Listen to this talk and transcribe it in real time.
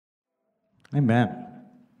Amen.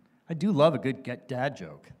 I do love a good dad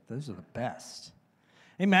joke. Those are the best.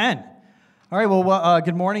 Amen. All right, well,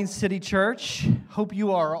 good morning, City Church. Hope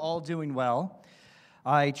you are all doing well.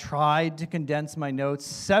 I tried to condense my notes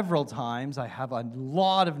several times. I have a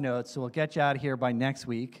lot of notes, so we'll get you out of here by next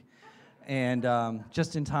week, and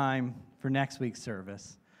just in time for next week's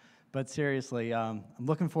service. But seriously, I'm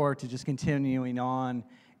looking forward to just continuing on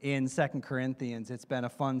in 2 Corinthians. It's been a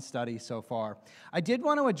fun study so far. I did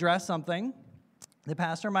want to address something that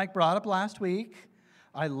Pastor Mike brought up last week.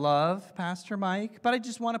 I love Pastor Mike, but I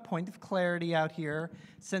just want a point of clarity out here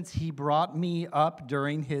since he brought me up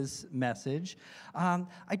during his message.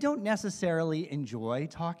 I don't necessarily enjoy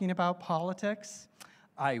talking about politics.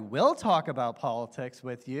 I will talk about politics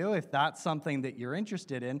with you if that's something that you're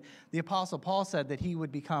interested in. The Apostle Paul said that he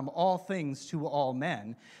would become all things to all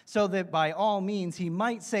men, so that by all means he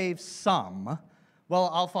might save some. Well,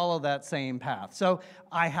 I'll follow that same path. So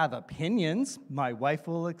I have opinions. My wife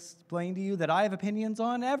will explain to you that I have opinions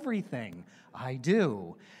on everything. I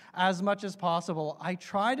do. As much as possible, I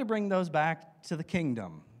try to bring those back to the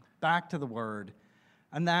kingdom, back to the Word.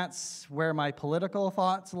 And that's where my political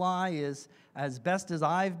thoughts lie, is as best as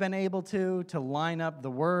I've been able to line up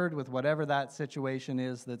the Word with whatever that situation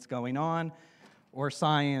is that's going on, or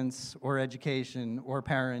science, or education, or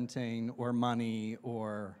parenting, or money,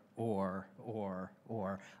 or.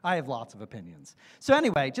 I have lots of opinions. So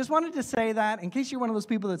anyway, just wanted to say that in case you're one of those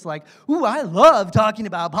people that's like, ooh, I love talking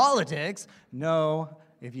about politics. No,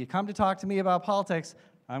 if you come to talk to me about politics,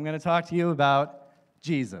 I'm going to talk to you about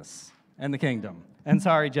Jesus and the kingdom. And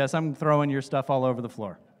sorry, Jess, I'm throwing your stuff all over the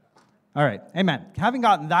floor. All right, amen. Having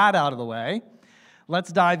gotten that out of the way,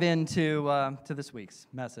 let's dive into to this week's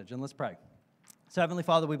message, and let's pray. So, Heavenly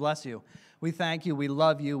Father, we bless you. We thank you. We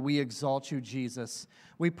love you. We exalt you, Jesus.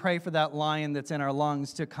 We pray for that lion that's in our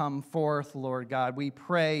lungs to come forth, Lord God. We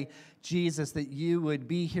pray, Jesus, that you would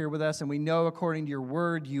be here with us, and we know according to your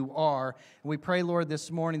word you are. And we pray, Lord,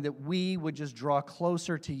 this morning that we would just draw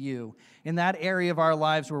closer to you. In that area of our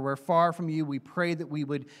lives where we're far from you, we pray that we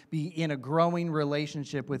would be in a growing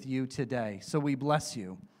relationship with you today. So we bless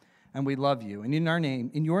you, and we love you. And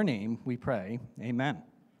in your name, we pray. Amen.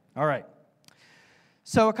 All right.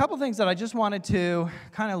 So a couple things that I just wanted to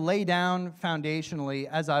kind of lay down foundationally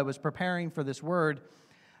as I was preparing for this word.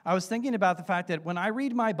 I was thinking about the fact that when I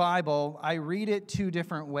read my Bible, I read it two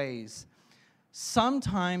different ways.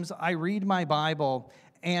 Sometimes I read my Bible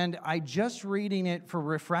and I'm just reading it for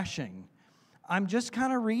refreshing. I'm just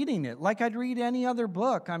kind of reading it like I'd read any other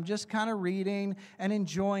book. I'm just kind of reading and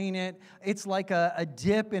enjoying it. It's like a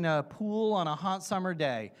dip in a pool on a hot summer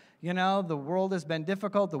day. You know, the world has been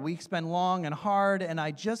difficult, the week's been long and hard, and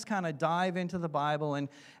I just kind of dive into the Bible and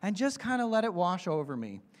just kind of let it wash over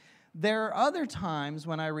me. There are other times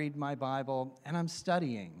when I read my Bible and I'm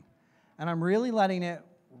studying, and I'm really letting it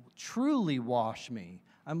truly wash me.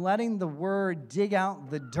 I'm letting the Word dig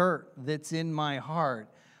out the dirt that's in my heart.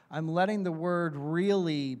 I'm letting the Word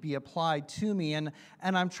really be applied to me, and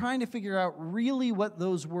I'm trying to figure out really what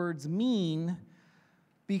those words mean,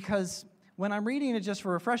 because when I'm reading it just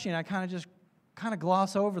for refreshing, I kind of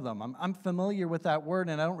gloss over them. I'm familiar with that word,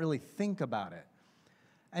 and I don't really think about it.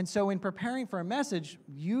 And so in preparing for a message,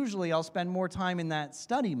 usually I'll spend more time in that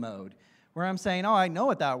study mode, where I'm saying, oh, I know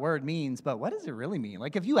what that word means, but what does it really mean?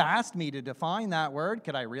 Like, if you asked me to define that word,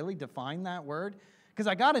 could I really define that word? Because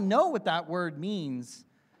I got to know what that word means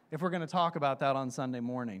if we're going to talk about that on Sunday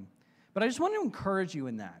morning. But I just want to encourage you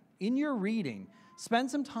in that. In your reading, spend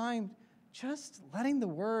some time just letting the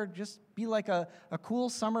Word just be like a cool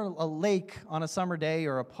a lake on a summer day,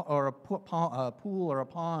 or a pool or a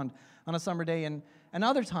pond on a summer day, and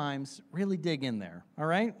other times really dig in there, all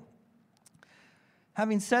right?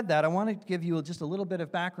 Having said that, I want to give you just a little bit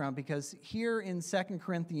of background, because here in 2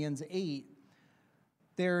 Corinthians 8,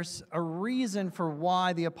 there's a reason for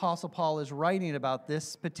why the Apostle Paul is writing about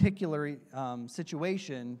this particular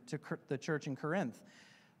situation to the church in Corinth.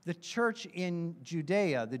 The church in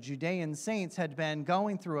Judea, the Judean saints, had been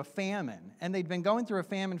going through a famine, and they'd been going through a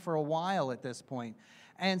famine for a while at this point.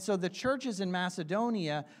 And so the churches in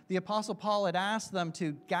Macedonia, the Apostle Paul had asked them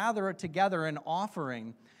to gather together an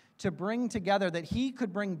offering to bring together that he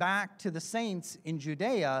could bring back to the saints in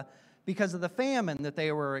Judea because of the famine that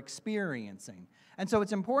they were experiencing. And so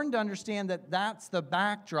it's important to understand that that's the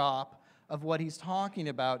backdrop of what he's talking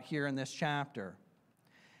about here in this chapter.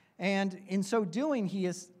 And in so doing, he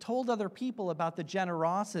has told other people about the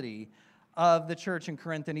generosity of the church in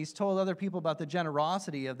Corinth, and he's told other people about the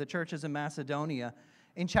generosity of the churches in Macedonia.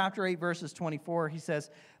 In chapter 8, verses 24, he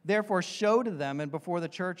says, "Therefore show to them and before the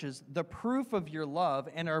churches the proof of your love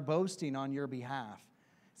and our boasting on your behalf."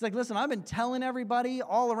 He's like, listen, I've been telling everybody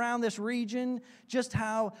all around this region just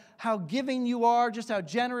how giving you are, just how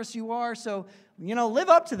generous you are. So, live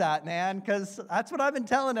up to that, man, because that's what I've been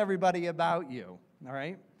telling everybody about you, all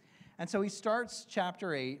right? And so he starts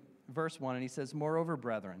chapter 8, verse 1, and he says, moreover,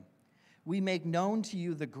 brethren, we make known to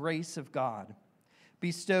you the grace of God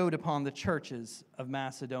bestowed upon the churches of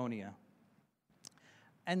Macedonia.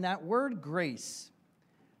 And that word grace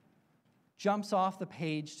jumps off the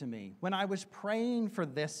page to me. When I was praying for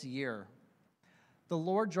this year, the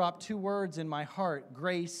Lord dropped two words in my heart,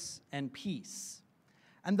 grace and peace.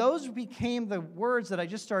 And those became the words that I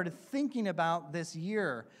just started thinking about this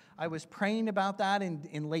year. I was praying about that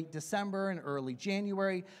in late December and early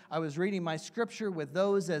January. I was reading my scripture with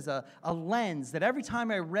those as a lens, that every time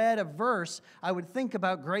I read a verse, I would think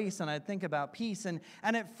about grace and I'd think about peace. And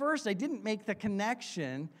at first, I didn't make the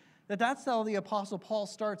connection that's how the Apostle Paul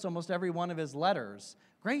starts almost every one of his letters.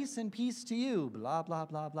 Grace and peace to you, blah, blah,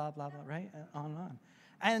 blah, blah, blah, blah, right? On and on.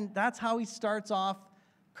 And that's how he starts off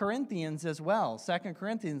Corinthians as well. 2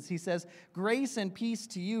 Corinthians, he says, grace and peace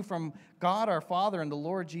to you from God our Father and the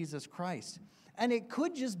Lord Jesus Christ. And it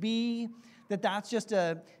could just be that's just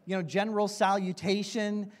a general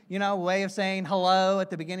salutation, way of saying hello at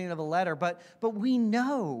the beginning of a letter. But we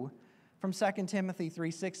know from 2 Timothy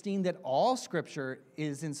 3:16 that all Scripture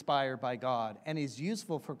is inspired by God and is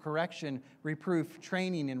useful for correction, reproof,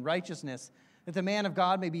 training in righteousness, that the man of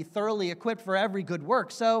God may be thoroughly equipped for every good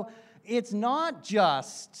work. So it's not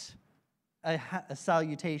just a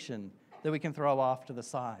salutation that we can throw off to the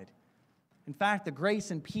side. In fact, the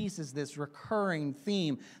grace and peace is this recurring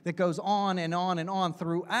theme that goes on and on and on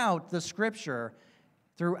throughout the Scripture,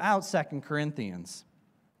 throughout 2 Corinthians.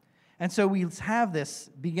 And so we have this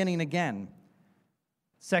beginning again.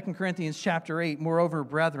 2 Corinthians chapter 8, moreover,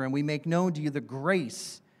 brethren, we make known to you the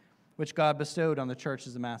grace which God bestowed on the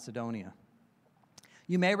churches of Macedonia.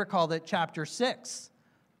 You may recall that chapter 6,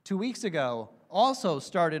 2 weeks ago, also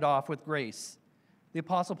started off with grace. The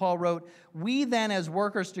Apostle Paul wrote, we then as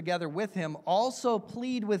workers together with him also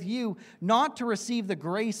plead with you not to receive the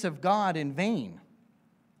grace of God in vain.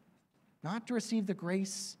 Not to receive the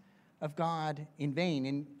grace of God in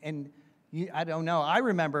vain. And I don't know, I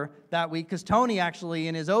remember that week, because Tony actually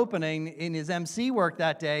in his opening, in his MC work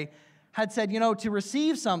that day, had said, to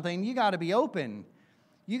receive something, you got to be open.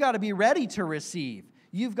 You got to be ready to receive.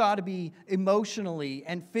 You've got to be emotionally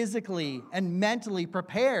and physically and mentally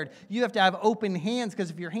prepared. You have to have open hands, because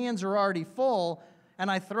if your hands are already full and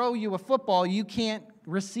I throw you a football, you can't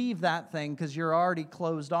receive that thing because you're already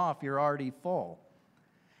closed off. You're already full.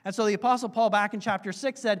 And so the Apostle Paul back in chapter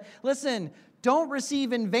 6 said, listen, don't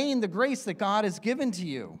receive in vain the grace that God has given to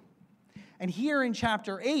you. And here in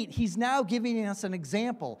chapter 8, he's now giving us an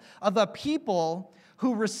example of a people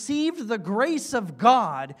who received the grace of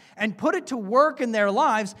God and put it to work in their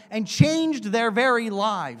lives and changed their very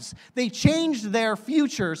lives. They changed their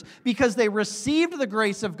futures because they received the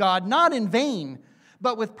grace of God, not in vain,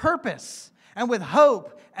 but with purpose and with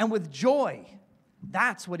hope and with joy.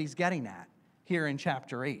 That's what he's getting at here in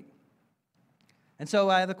chapter 8. And so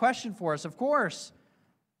I have a question for us. Of course,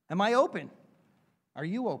 am I open? Are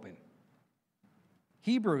you open?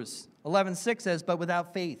 Hebrews 11:6 says, but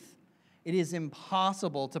without faith, it is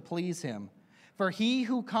impossible to please him. For he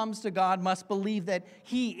who comes to God must believe that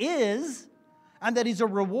he is, and that he's a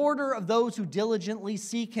rewarder of those who diligently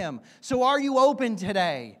seek him. So are you open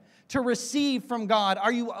today to receive from God?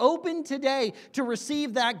 Are you open today to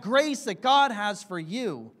receive that grace that God has for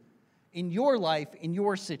you in your life, in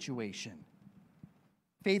your situation?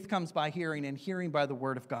 Faith comes by hearing, and hearing by the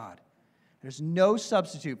word of God. There's no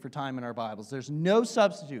substitute for time in our Bibles. There's no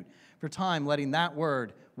substitute for time letting that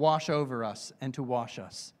word wash over us and to wash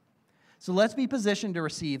us. So let's be positioned to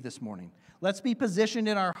receive this morning. Let's be positioned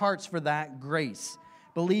in our hearts for that grace,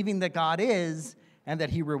 believing that God is and that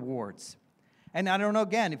he rewards. And I don't know,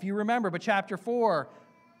 again, if you remember, but chapter 4,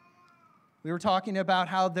 we were talking about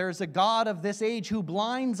how there's a God of this age who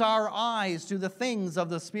blinds our eyes to the things of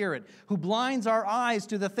the Spirit, who blinds our eyes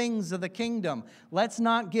to the things of the kingdom. Let's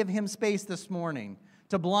not give him space this morning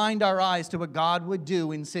to blind our eyes to what God would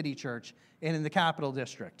do in City Church and in the Capital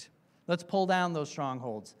District. Let's pull down those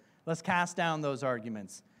strongholds. Let's cast down those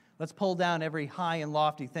arguments. Let's pull down every high and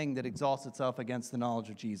lofty thing that exalts itself against the knowledge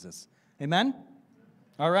of Jesus. Amen?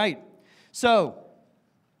 All right. So,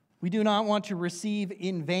 we do not want to receive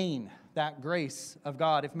in vain that grace of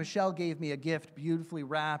God. If Michelle gave me a gift, beautifully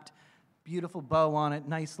wrapped, beautiful bow on it,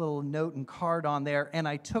 nice little note and card on there, and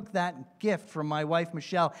I took that gift from my wife,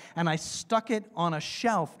 Michelle, and I stuck it on a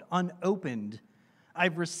shelf unopened,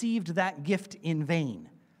 I've received that gift in vain.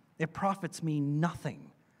 It profits me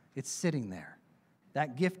nothing. It's sitting there.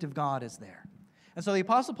 That gift of God is there. And so the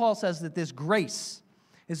Apostle Paul says that this grace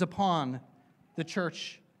is upon the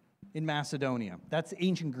church in Macedonia. That's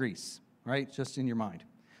ancient Greece, right? Just in your mind.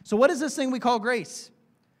 So what is this thing we call grace?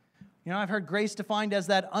 You know, I've heard grace defined as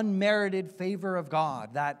that unmerited favor of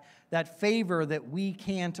God, that favor that we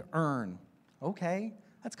can't earn. Okay,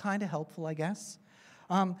 that's kind of helpful, I guess.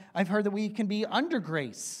 I've heard that we can be under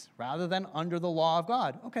grace rather than under the law of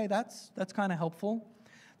God. Okay, that's kind of helpful.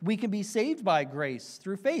 We can be saved by grace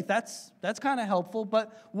through faith. That's kind of helpful.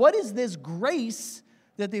 But what is this grace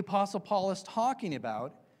that the Apostle Paul is talking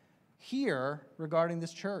about here regarding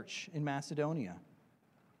this church in Macedonia?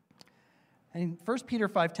 And 1 Peter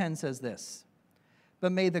 5:10 says this,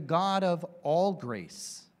 "But may the God of all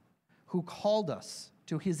grace, who called us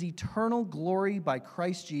to his eternal glory by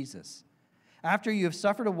Christ Jesus, after you have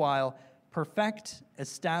suffered a while, perfect,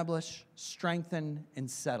 establish, strengthen,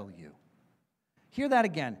 and settle you." Hear that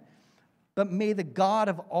again. "But may the God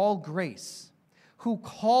of all grace, who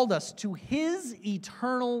called us to his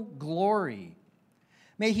eternal glory,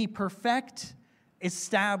 may he perfect,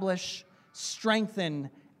 establish, strengthen,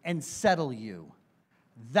 and settle you."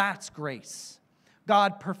 That's grace.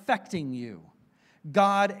 God perfecting you.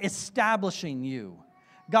 God establishing you.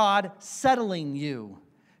 God settling you.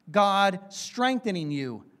 God strengthening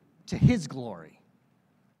you to his glory,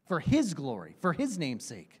 for his name's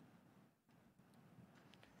sake.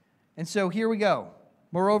 And so here we go.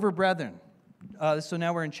 "Moreover, brethren," so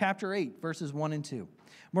now we're in chapter 8, verses 1 and 2.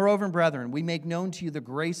 "Moreover, brethren, we make known to you the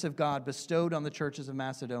grace of God bestowed on the churches of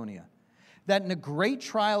Macedonia, that in a great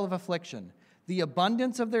trial of affliction, the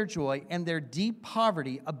abundance of their joy and their deep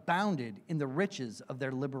poverty abounded in the riches of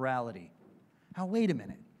their liberality." Now, wait a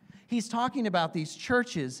minute. He's talking about these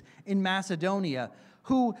churches in Macedonia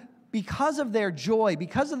who, because of their joy,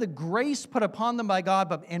 because of the grace put upon them by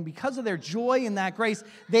God, and because of their joy in that grace,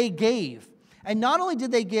 they gave. And not only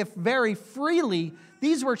did they give very freely,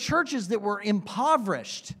 these were churches that were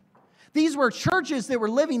impoverished. These were churches that were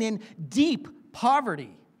living in deep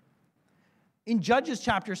poverty. In Judges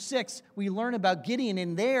chapter 6, we learn about Gideon,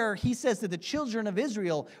 and there he says that the children of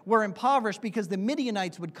Israel were impoverished because the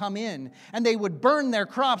Midianites would come in, and they would burn their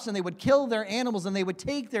crops, and they would kill their animals, and they would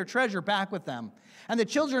take their treasure back with them. And the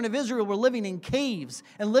children of Israel were living in caves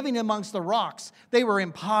and living amongst the rocks. They were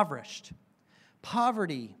impoverished.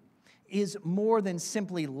 Poverty is more than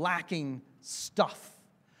simply lacking stuff.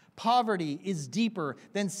 Poverty is deeper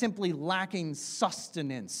than simply lacking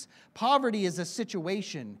sustenance. Poverty is a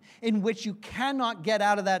situation in which you cannot get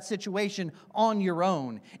out of that situation on your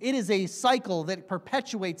own. It is a cycle that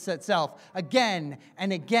perpetuates itself again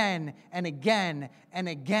and again and again and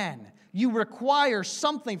again. You require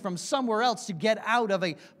something from somewhere else to get out of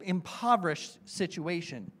an impoverished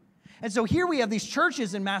situation. And so here we have these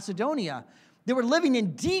churches in Macedonia that were living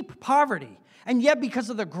in deep poverty. And yet,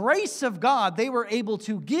 because of the grace of God, they were able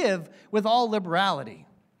to give with all liberality.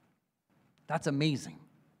 That's amazing.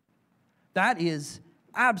 That is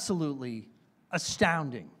absolutely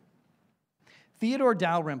astounding. Theodore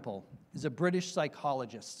Dalrymple is a British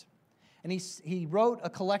psychologist. And he wrote a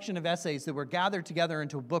collection of essays that were gathered together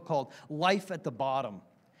into a book called Life at the Bottom.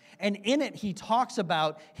 And in it, he talks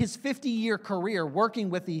about his 50-year career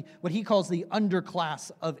working with what he calls the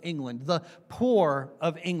underclass of England, the poor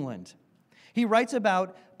of England. He writes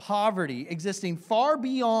about poverty existing far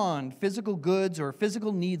beyond physical goods or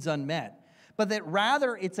physical needs unmet, but that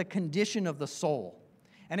rather it's a condition of the soul.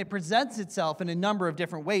 And it presents itself in a number of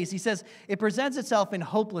different ways. He says it presents itself in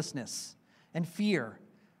hopelessness and fear.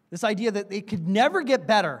 This idea that it could never get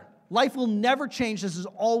better. Life will never change. This is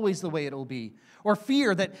always the way it will be. Or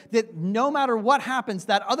fear that no matter what happens,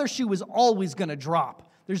 that other shoe is always going to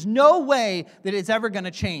drop. There's no way that it's ever going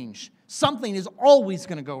to change. Something is always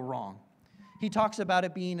going to go wrong. He talks about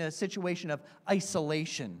it being a situation of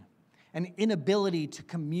isolation, an inability to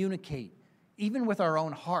communicate, even with our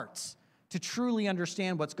own hearts, to truly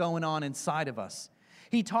understand what's going on inside of us.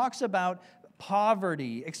 He talks about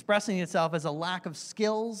poverty expressing itself as a lack of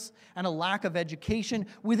skills and a lack of education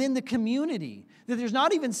within the community. That there's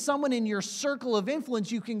not even someone in your circle of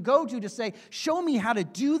influence you can go to say, show me how to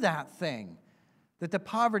do that thing. That the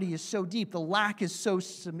poverty is so deep, the lack is so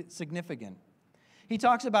significant. He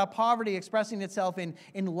talks about poverty expressing itself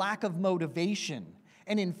in lack of motivation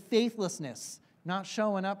and in faithlessness, not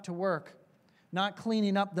showing up to work, not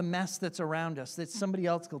cleaning up the mess that's around us, that somebody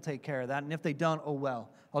else will take care of that. And if they don't, oh well,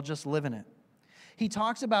 I'll just live in it. He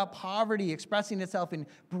talks about poverty expressing itself in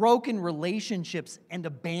broken relationships and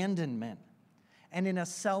abandonment and in a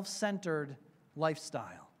self-centered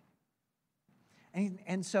lifestyle.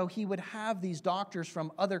 And so he would have these doctors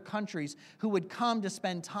from other countries who would come to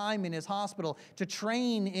spend time in his hospital, to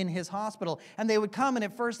train in his hospital. And they would come, and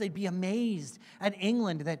at first they'd be amazed at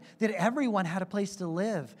England, that everyone had a place to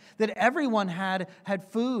live, that everyone had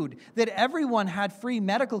food, that everyone had free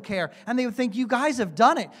medical care. And they would think, you guys have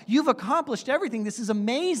done it. You've accomplished everything. This is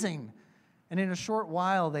amazing. And in a short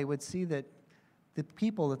while, they would see that the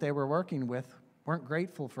people that they were working with weren't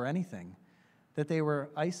grateful for anything, that they were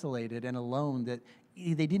isolated and alone, that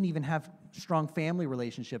they didn't even have strong family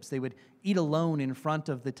relationships. They would eat alone in front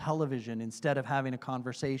of the television instead of having a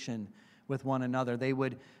conversation with one another. They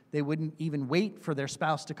wouldn't even wait for their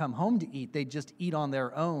spouse to come home to eat. They'd just eat on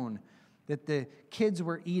their own. That the kids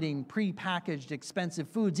were eating prepackaged, expensive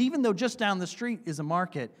foods, even though just down the street is a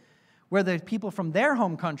market where the people from their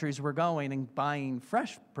home countries were going and buying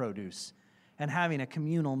fresh produce and having a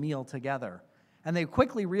communal meal together. And they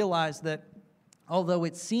quickly realized that although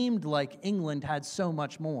it seemed like England had so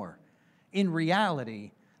much more, in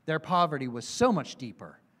reality, their poverty was so much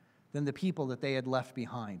deeper than the people that they had left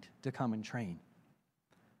behind to come and train.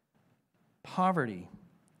 Poverty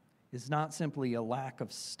is not simply a lack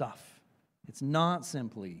of stuff. It's not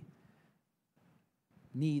simply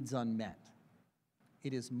needs unmet.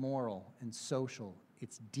 It is moral and social.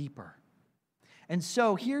 It's deeper. And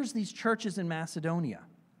so here's these churches in Macedonia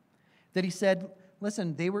that he said,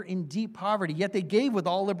 listen, they were in deep poverty, yet they gave with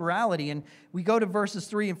all liberality. And we go to verses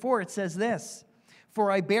 3 and 4, it says this,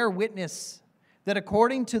 "For I bear witness that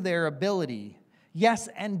according to their ability, yes,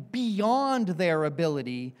 and beyond their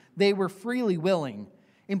ability, they were freely willing,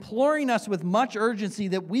 imploring us with much urgency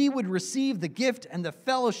that we would receive the gift and the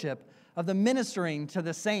fellowship of the ministering to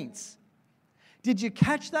the saints." Did you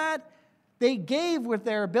catch that? They gave with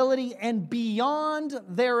their ability and beyond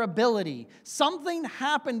their ability. Something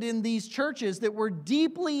happened in these churches that were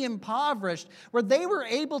deeply impoverished, where they were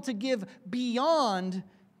able to give beyond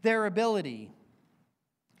their ability.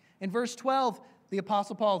 In verse 12, the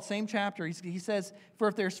Apostle Paul, same chapter, he says, "For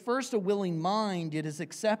if there's first a willing mind, it is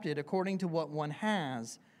accepted according to what one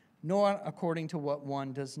has, not according to what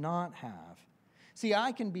one does not have." See,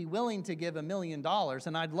 I can be willing to give $1 million,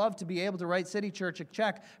 and I'd love to be able to write City Church a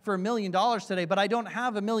check for $1 million today, but I don't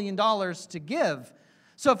have $1 million to give.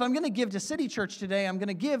 So if I'm going to give to City Church today, I'm going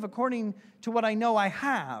to give according to what I know I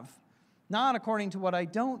have, not according to what I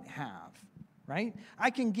don't have, right?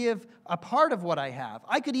 I can give a part of what I have.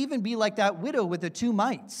 I could even be like that widow with the 2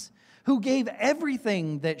 mites who gave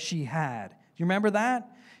everything that she had. Do you remember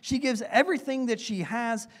that? She gives everything that she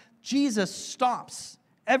has. Jesus stops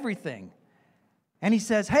everything. And he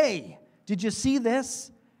says, "Hey, did you see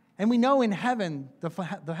this?" And we know in heaven,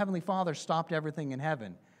 the Heavenly Father stopped everything in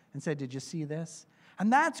heaven and said, "Did you see this?"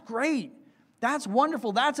 And that's great. That's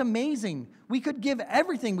wonderful. That's amazing. We could give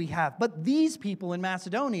everything we have. But these people in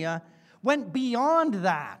Macedonia went beyond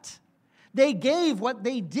that. They gave what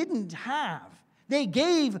they didn't have. They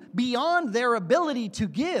gave beyond their ability to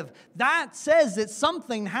give. That says that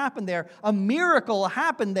something happened there. A miracle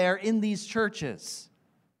happened there in these churches.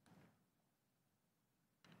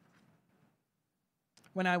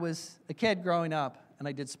 When I was a kid growing up and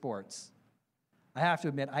I did sports, I have to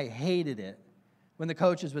admit I hated it when the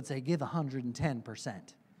coaches would say, "Give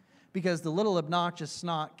 110%. Because the little obnoxious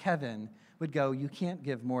snot Kevin would go, "You can't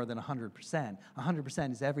give more than 100%.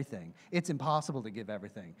 100% is everything. It's impossible to give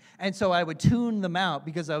everything." And so I would tune them out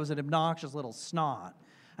because I was an obnoxious little snot.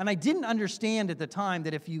 And I didn't understand at the time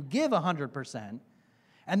that if you give 100%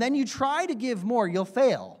 and then you try to give more, you'll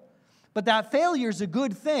fail. But that failure is a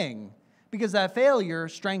good thing, because that failure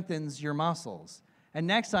strengthens your muscles. And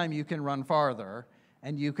next time you can run farther,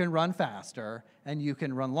 and you can run faster, and you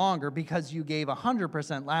can run longer because you gave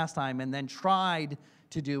 100% last time and then tried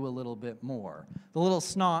to do a little bit more. The little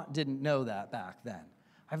snot didn't know that back then.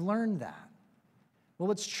 I've learned that. Well,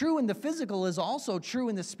 what's true in the physical is also true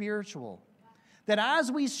in the spiritual. That as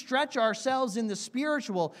we stretch ourselves in the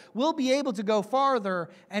spiritual, we'll be able to go farther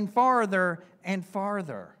and farther and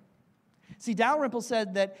farther. See, Dalrymple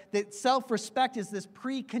said that self-respect is this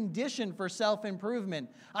precondition for self-improvement.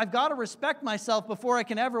 I've got to respect myself before I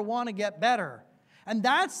can ever want to get better. And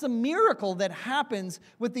that's the miracle that happens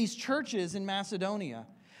with these churches in Macedonia.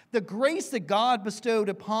 The grace that God bestowed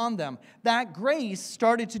upon them, that grace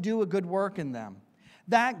started to do a good work in them.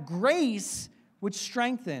 That grace would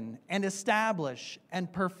strengthen and establish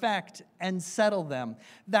and perfect and settle them.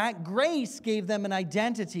 That grace gave them an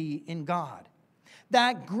identity in God.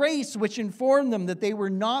 That grace which informed them that they were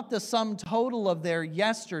not the sum total of their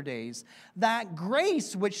yesterdays. That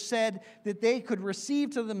grace which said that they could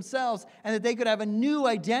receive to themselves and that they could have a new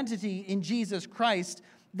identity in Jesus Christ.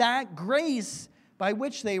 That grace by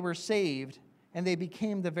which they were saved and they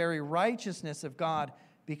became the very righteousness of God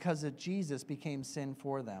because of Jesus became sin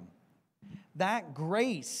for them. That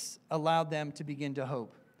grace allowed them to begin to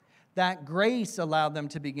hope. That grace allowed them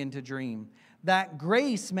to begin to dream. That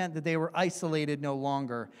grace meant that they were isolated no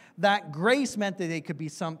longer. That grace meant that they could be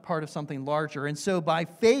some part of something larger. And so by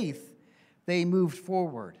faith, they moved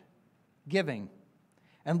forward, giving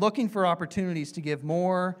and looking for opportunities to give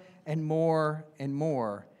more and more and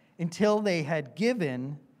more until they had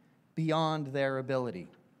given beyond their ability.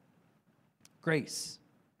 Grace,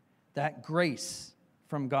 that grace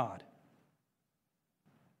from God.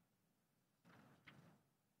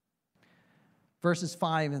 Verses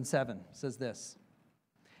 5 and 7 says this,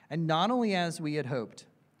 "And not only as we had hoped,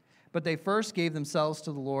 but they first gave themselves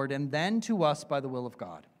to the Lord and then to us by the will of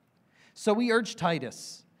God. So we urge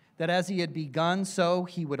Titus that as he had begun, so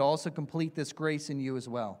he would also complete this grace in you as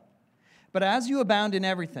well. But as you abound in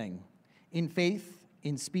everything, in faith,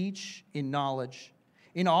 in speech, in knowledge,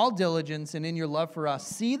 in all diligence, and in your love for us,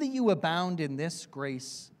 see that you abound in this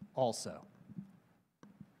grace also."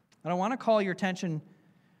 And I want to call your attention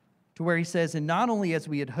to where he says, "And not only as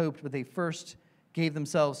we had hoped, but they first gave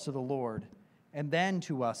themselves to the Lord, and then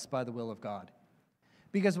to us by the will of God."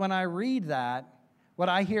 Because when I read that, what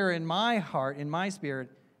I hear in my heart, in my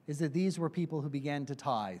spirit, is that these were people who began to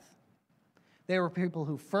tithe. They were people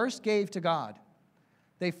who first gave to God.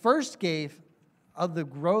 They first gave of the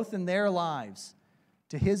growth in their lives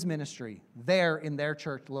to his ministry there in their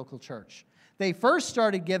church, local church. They first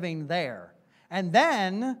started giving there, and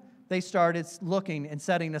then they started looking and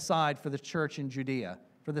setting aside for the church in Judea,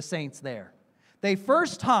 for the saints there. They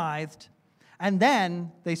first tithed, and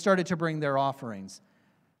then they started to bring their offerings.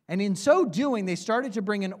 And in so doing, they started to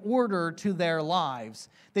bring an order to their lives.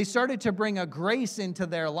 They started to bring a grace into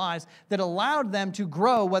their lives that allowed them to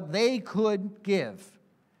grow what they could give.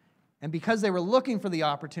 And because they were looking for the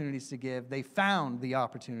opportunities to give, they found the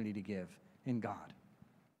opportunity to give in God.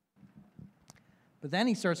 But then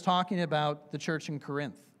he starts talking about the church in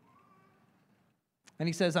Corinth. And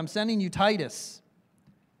he says, "I'm sending you Titus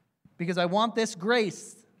because I want this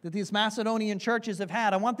grace that these Macedonian churches have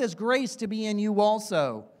had. I want this grace to be in you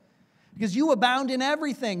also. Because you abound in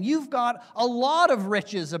everything. You've got a lot of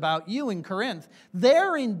riches about you in Corinth.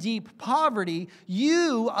 They're in deep poverty.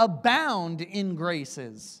 You abound in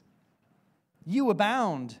graces. You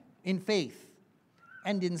abound in faith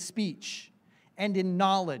and in speech and in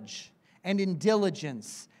knowledge and in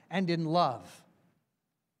diligence and in love.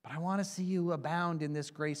 But I want to see you abound in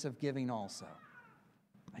this grace of giving also.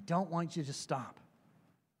 I don't want you to stop."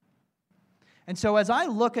 And so as I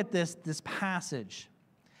look at this passage,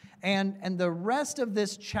 and the rest of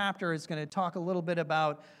this chapter is going to talk a little bit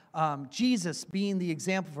about Jesus being the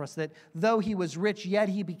example for us, that though he was rich, yet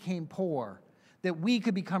he became poor, that we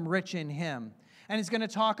could become rich in him. And it's going to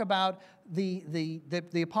talk about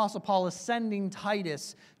the Apostle Paul is sending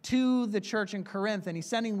Titus to the church in Corinth, and he's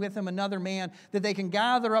sending with him another man that they can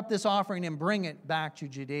gather up this offering and bring it back to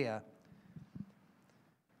Judea.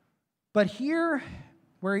 But here,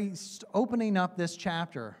 where he's opening up this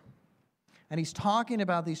chapter, and he's talking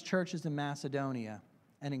about these churches in Macedonia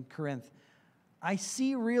and in Corinth, I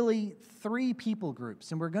see really three people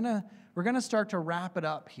groups, and we're gonna start to wrap it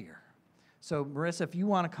up here. So Marissa, if you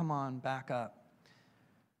want to come on back up.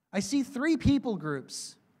 I see three people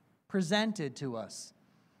groups presented to us.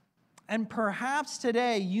 And perhaps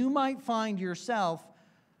today you might find yourself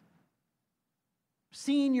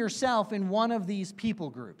seeing yourself in one of these people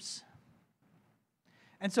groups.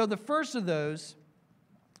 And so the first of those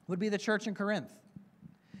would be the church in Corinth.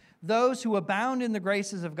 Those who abound in the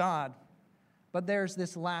graces of God, but there's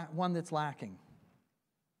this one that's lacking.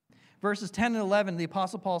 Verses 10 and 11, the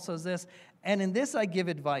Apostle Paul says this, "And in this I give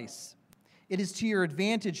advice. It is to your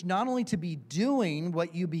advantage not only to be doing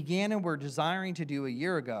what you began and were desiring to do a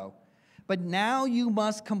year ago, but now you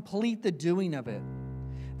must complete the doing of it.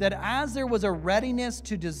 That as there was a readiness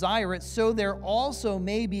to desire it, so there also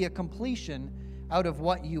may be a completion out of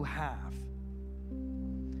what you have."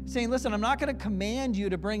 Saying, listen, I'm not going to command you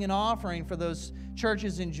to bring an offering for those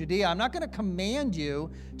churches in Judea. I'm not going to command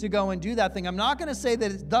you to go and do that thing. I'm not going to say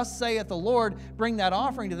that thus saith the Lord, bring that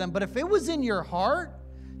offering to them. But if it was in your heart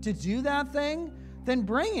to do that thing, then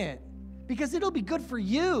bring it, because it'll be good for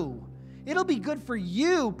you. It'll be good for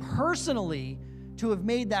you personally to have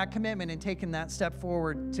made that commitment and taken that step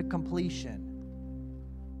forward to completion.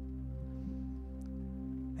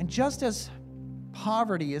 And just as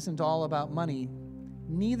poverty isn't all about money,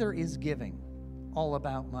 neither is giving all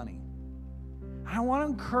about money. I want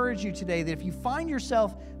to encourage you today that if you find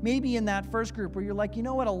yourself maybe in that first group where you're like, you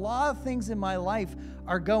know what, a lot of things in my life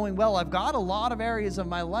are going well. I've got a lot of areas of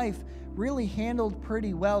my life really handled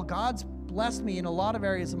pretty well. God's blessed me in a lot of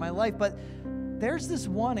areas of my life, but there's this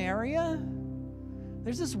one area,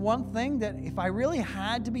 there's this one thing that if I really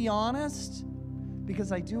had to be honest,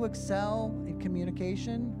 because I do excel in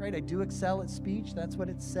communication, right? I do excel at speech. That's what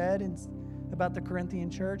it said about the Corinthian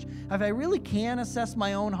church. If I really can assess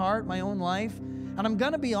my own heart, my own life, and I'm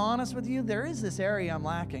going to be honest with you, there is this area I'm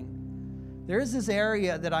lacking. There is this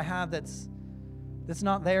area that I have that's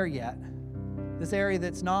not there yet. This area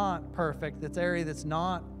that's not perfect, this area that's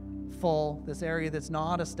not full, this area that's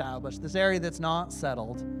not established, this area that's not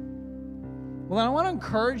settled. Well, I want to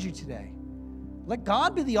encourage you today. Let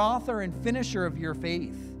God be the author and finisher of your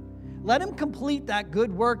faith. Let Him complete that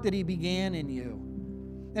good work that He began in you.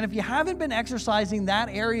 And if you haven't been exercising that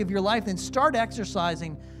area of your life, then start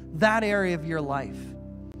exercising that area of your life.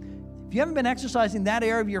 If you haven't been exercising that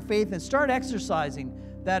area of your faith, then start exercising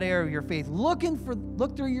that area of your faith. Look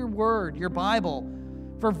through your word, your Bible,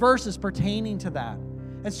 for verses pertaining to that,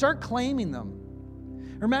 and start claiming them.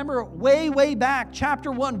 Remember, way back,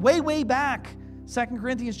 chapter 1, way back, 2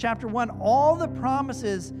 Corinthians chapter 1, all the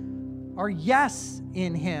promises are yes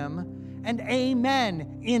in Him and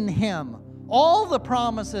amen in Him. All the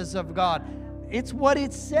promises of God. It's what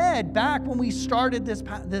it said back when we started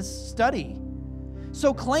this study.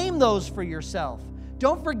 So claim those for yourself.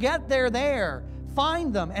 Don't forget they're there.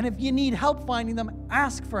 Find them. And if you need help finding them,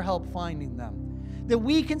 ask for help finding them. That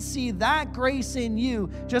we can see that grace in you,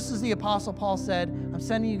 just as the Apostle Paul said, I'm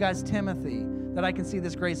sending you guys Timothy, that I can see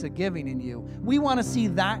this grace of giving in you. We want to see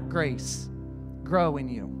that grace grow in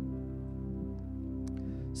you.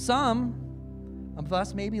 Some of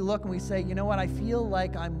us maybe look and we say, you know what, I feel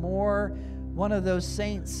like I'm more one of those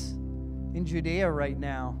saints in Judea right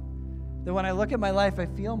now. That when I look at my life, I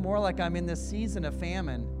feel more like I'm in this season of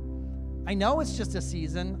famine. I know it's just a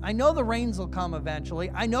season. I know the rains will come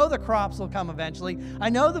eventually. I know the crops will come eventually. I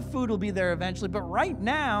know the food will be there eventually. But right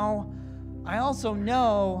now, I also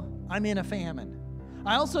know I'm in a famine.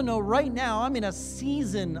 I also know right now I'm in a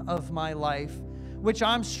season of my life which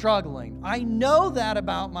I'm struggling. I know that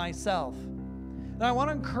about myself. And I want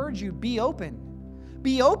to encourage you, be open.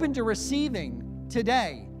 Be open to receiving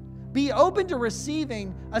today. Be open to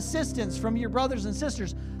receiving assistance from your brothers and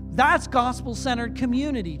sisters. That's gospel-centered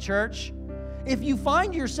community, church. If you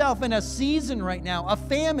find yourself in a season right now, a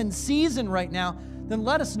famine season right now, then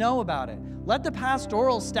let us know about it. Let the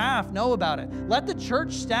pastoral staff know about it. Let the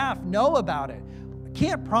church staff know about it. I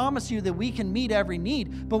can't promise you that we can meet every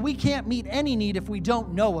need, but we can't meet any need if we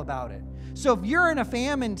don't know about it. So if you're in a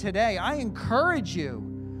famine today, I encourage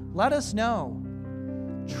you, let us know.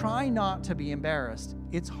 Try not to be embarrassed.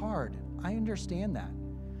 It's hard. I understand that.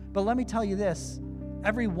 But let me tell you this.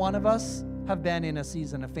 Every one of us have been in a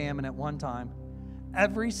season of famine at one time.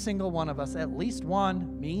 Every single one of us, at least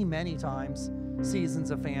one, me many times, seasons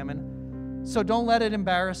of famine. So don't let it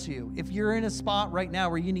embarrass you. If you're in a spot right now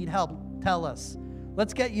where you need help, tell us.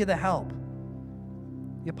 Let's get you the help.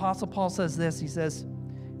 The Apostle Paul says this. He says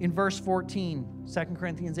in verse 14, 2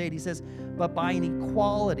 Corinthians 8, he says, but by an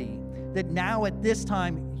equality, that now at this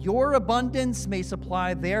time your abundance may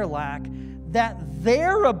supply their lack, that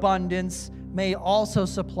their abundance may also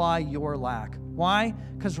supply your lack. Why?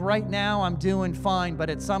 Because right now I'm doing fine, but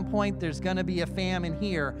at some point there's going to be a famine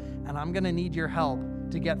here, and I'm going to need your help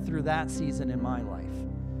to get through that season in my life.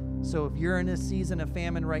 So if you're in a season of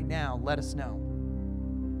famine right now, let us know.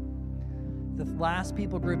 The last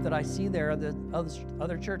people group that I see there are the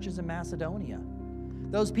other churches in Macedonia.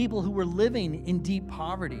 Those people who were living in deep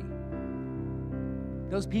poverty.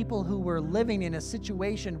 Those people who were living in a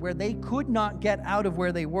situation where they could not get out of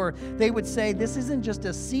where they were. They would say, this isn't just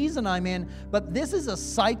a season I'm in, but this is a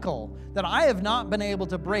cycle that I have not been able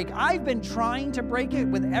to break. I've been trying to break it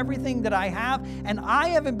with everything that I have, and I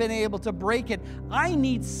haven't been able to break it. I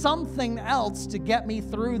need something else to get me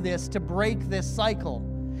through this, to break this cycle.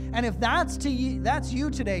 And if that's you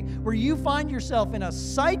today, where you find yourself in a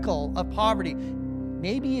cycle of poverty,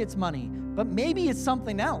 maybe it's money, but maybe it's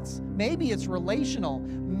something else. Maybe it's relational.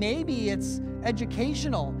 Maybe it's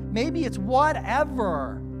educational. Maybe it's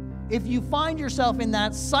whatever. If you find yourself in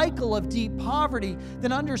that cycle of deep poverty,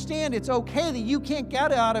 then understand it's okay that you can't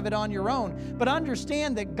get out of it on your own. But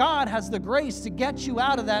understand that God has the grace to get you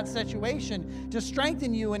out of that situation, to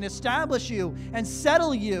strengthen you and establish you and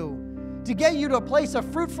settle you, to get you to a place of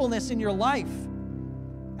fruitfulness in your life.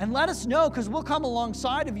 And let us know, because we'll come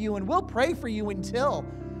alongside of you and we'll pray for you until,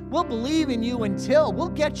 we'll believe in you until, we'll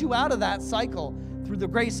get you out of that cycle through the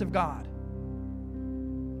grace of God.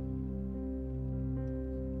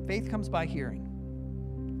 Faith comes by hearing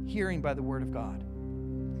by the word of God.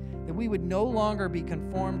 That we would no longer be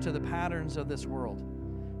conformed to the patterns of this world,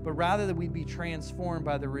 but rather that we'd be transformed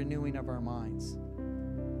by the renewing of our minds.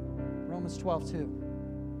 Romans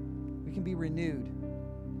 12:2. We can be renewed.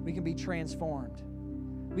 We can be transformed.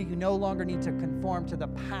 We no longer need to conform to the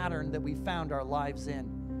pattern that we found our lives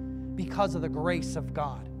in because of the grace of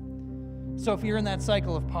God. So if you're in that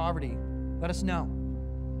cycle of poverty, let us know.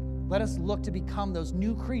 Let us look to become those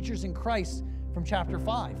new creatures in Christ from chapter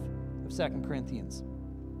 5 of 2 Corinthians.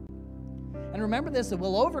 And remember this, that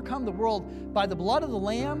we'll overcome the world by the blood of the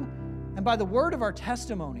Lamb and by the word of our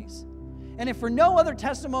testimonies. And if for no other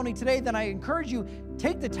testimony today, then I encourage you,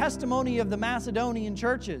 take the testimony of the Macedonian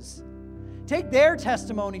churches. Take their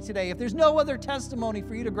testimony today. If there's no other testimony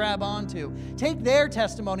for you to grab onto, take their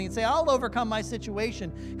testimony and say, I'll overcome my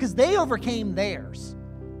situation, because they overcame theirs.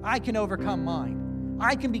 I can overcome mine.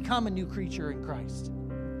 I can become a new creature in Christ.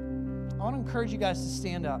 I want to encourage you guys to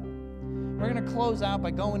stand up. We're going to close out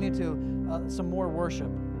by going into some more worship.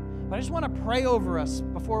 But I just want to pray over us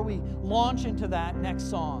before we launch into that next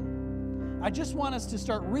song. I just want us to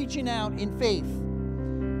start reaching out in faith.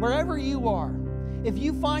 Wherever you are, if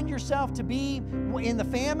you find yourself to be in the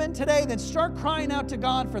famine today, then start crying out to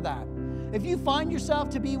God for that. If you find yourself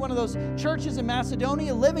to be one of those churches in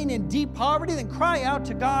Macedonia living in deep poverty, then cry out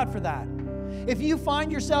to God for that. If you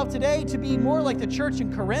find yourself today to be more like the church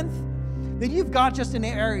in Corinth, then you've got just an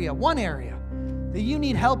area, one area, that you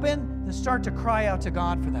need help in, then start to cry out to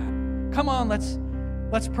God for that. Come on,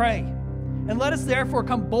 let's pray. And let us therefore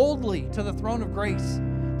come boldly to the throne of grace,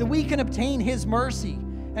 that we can obtain His mercy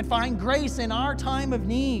and find grace in our time of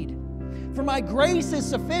need. For my grace is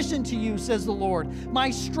sufficient to you, says the Lord. My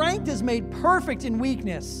strength is made perfect in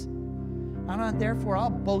weakness. And therefore I'll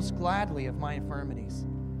boast gladly of my infirmities.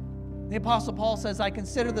 The Apostle Paul says, I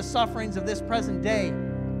consider the sufferings of this present day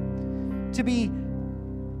to be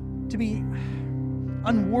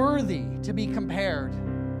unworthy to be compared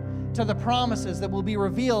to the promises that will be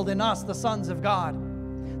revealed in us, the sons of God.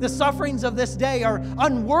 The sufferings of this day are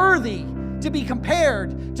unworthy to be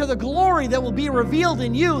compared to the glory that will be revealed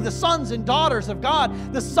in you, the sons and daughters of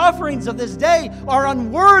God. The sufferings of this day are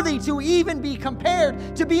unworthy to even be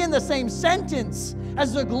compared, to be in the same sentence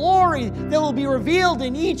as the glory that will be revealed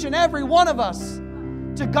in each and every one of us,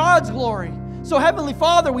 to God's glory. So Heavenly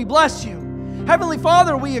Father, we bless you. Heavenly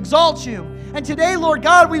Father, we exalt you. And today, Lord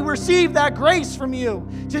God, we receive that grace from you.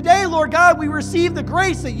 Today, Lord God, we receive the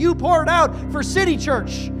grace that you poured out for City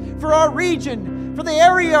Church, for our region, for the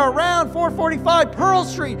area around 445 Pearl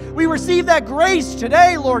Street. We receive that grace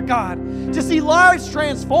today, Lord God, to see lives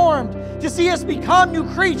transformed, to see us become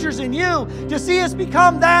new creatures in you, to see us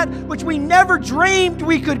become that which we never dreamed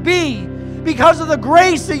we could be, because of the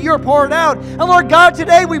grace that you're poured out. And Lord God,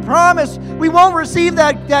 today we promise we won't receive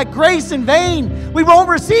that grace in vain. We won't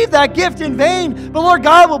receive that gift in vain. But Lord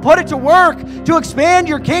God, we'll put it to work to expand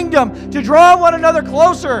your kingdom, to draw one another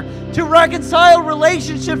closer, to reconcile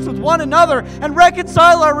relationships with one another, and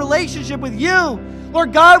reconcile our relationship with you.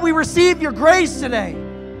 Lord God, we receive your grace today.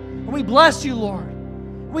 And we bless you, Lord.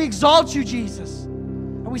 We exalt you, Jesus.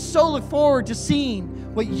 And we so look forward to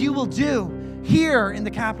seeing what you will do here in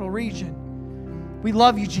the Capital Region. We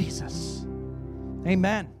love you, Jesus.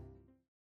 Amen.